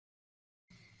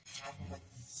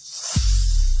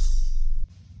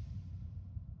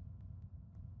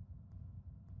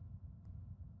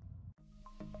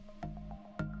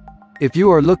If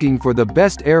you are looking for the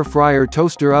best air fryer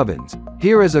toaster ovens,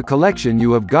 here is a collection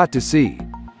you have got to see.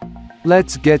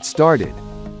 Let's get started.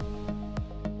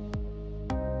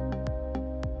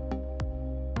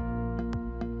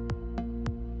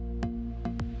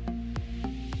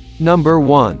 Number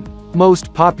 1.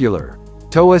 Most popular.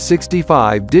 TOA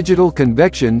 65 Digital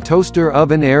Convection Toaster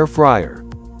Oven Air Fryer.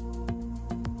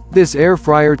 This air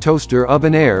fryer toaster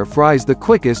oven air fries the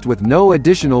quickest with no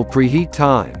additional preheat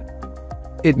time.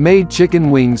 It made chicken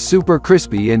wings super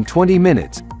crispy in 20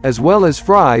 minutes, as well as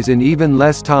fries in even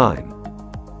less time.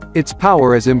 Its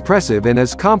power is impressive and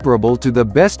is comparable to the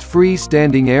best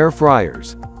freestanding air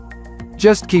fryers.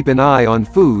 Just keep an eye on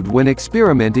food when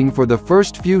experimenting for the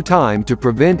first few times to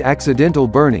prevent accidental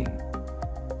burning.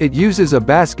 It uses a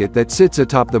basket that sits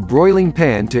atop the broiling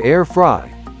pan to air fry,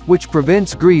 which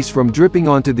prevents grease from dripping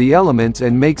onto the elements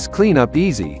and makes cleanup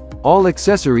easy. All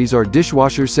accessories are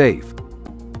dishwasher safe.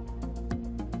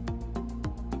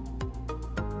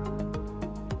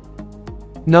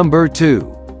 Number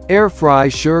 2. Air Fry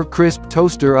Sure Crisp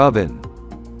Toaster Oven.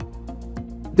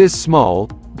 This small,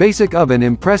 basic oven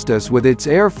impressed us with its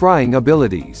air frying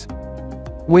abilities.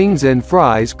 Wings and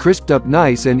fries crisped up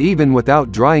nice and even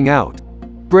without drying out.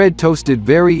 Bread toasted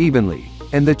very evenly,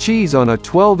 and the cheese on a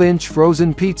 12-inch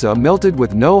frozen pizza melted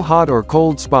with no hot or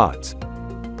cold spots.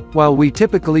 While we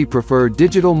typically prefer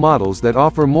digital models that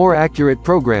offer more accurate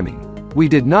programming, we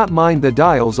did not mind the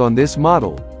dials on this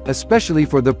model, especially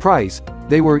for the price.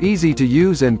 They were easy to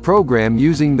use and program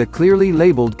using the clearly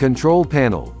labeled control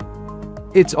panel.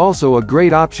 It's also a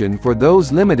great option for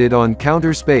those limited on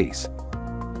counter space.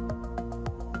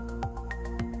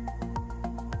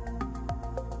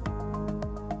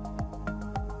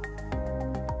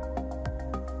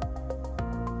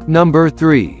 Number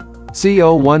 3.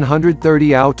 CO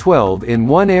 130 AO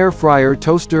 12-in-1 Air Fryer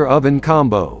Toaster Oven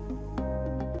Combo.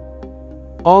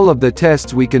 All of the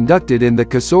tests we conducted in the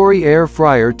Cosori Air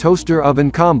Fryer Toaster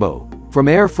Oven Combo, from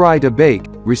air fry to bake,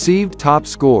 received top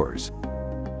scores.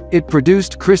 It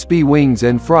produced crispy wings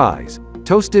and fries,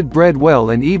 toasted bread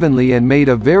well and evenly, and made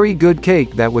a very good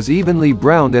cake that was evenly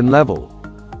browned and level.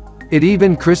 It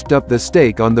even crisped up the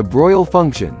steak on the broil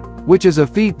function, which is a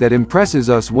feat that impresses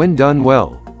us when done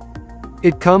well.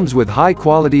 It comes with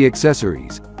high-quality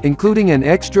accessories, including an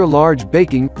extra-large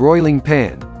baking broiling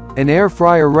pan, an air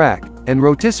fryer rack, and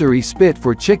rotisserie spit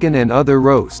for chicken and other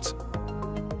roasts.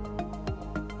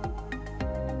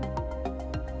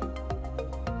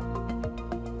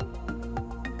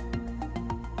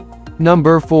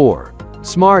 Number 4.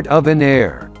 Smart Oven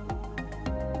Air.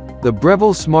 The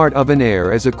Breville Smart Oven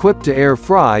Air is equipped to air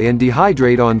fry and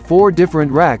dehydrate on 4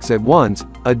 different racks at once,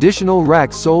 additional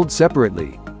racks sold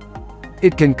separately.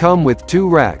 It can come with 2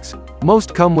 racks,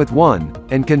 most come with 1,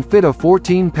 and can fit a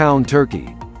 14-pound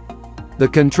turkey. The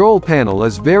control panel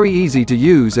is very easy to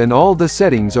use and all the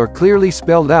settings are clearly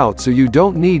spelled out, so you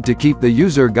don't need to keep the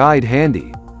user guide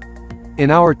handy. In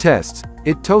our tests,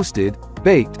 it toasted,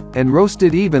 baked, and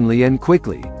roasted evenly and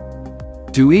quickly.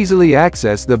 To easily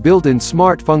access the built-in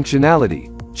smart functionality,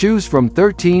 choose from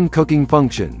 13 cooking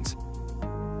functions.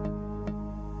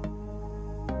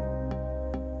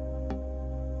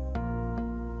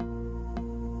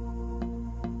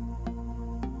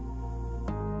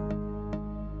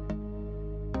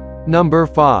 Number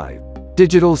 5.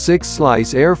 Digital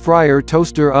 6-slice Air Fryer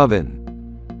Toaster Oven.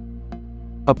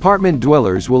 Apartment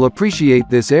dwellers will appreciate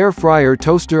this air fryer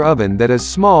toaster oven that is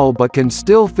small but can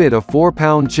still fit a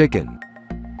 4-pound chicken.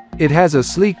 It has a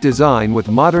sleek design with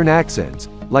modern accents,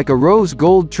 like a rose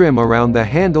gold trim around the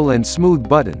handle and smooth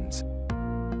buttons.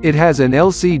 It has an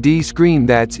LCD screen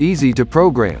that's easy to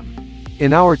program.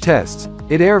 In our tests,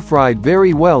 it air fried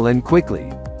very well and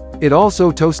quickly. It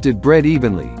also toasted bread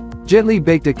evenly, gently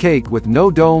baked a cake with no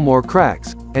dome or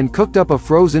cracks, and cooked up a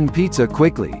frozen pizza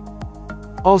quickly.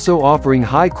 Also offering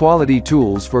high-quality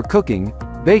tools for cooking,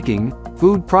 baking,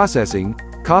 food processing,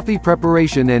 coffee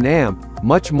preparation and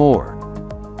much more.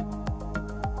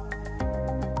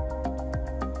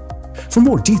 For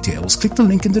more details, click the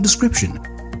link in the description.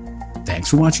 Thanks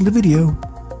for watching the video.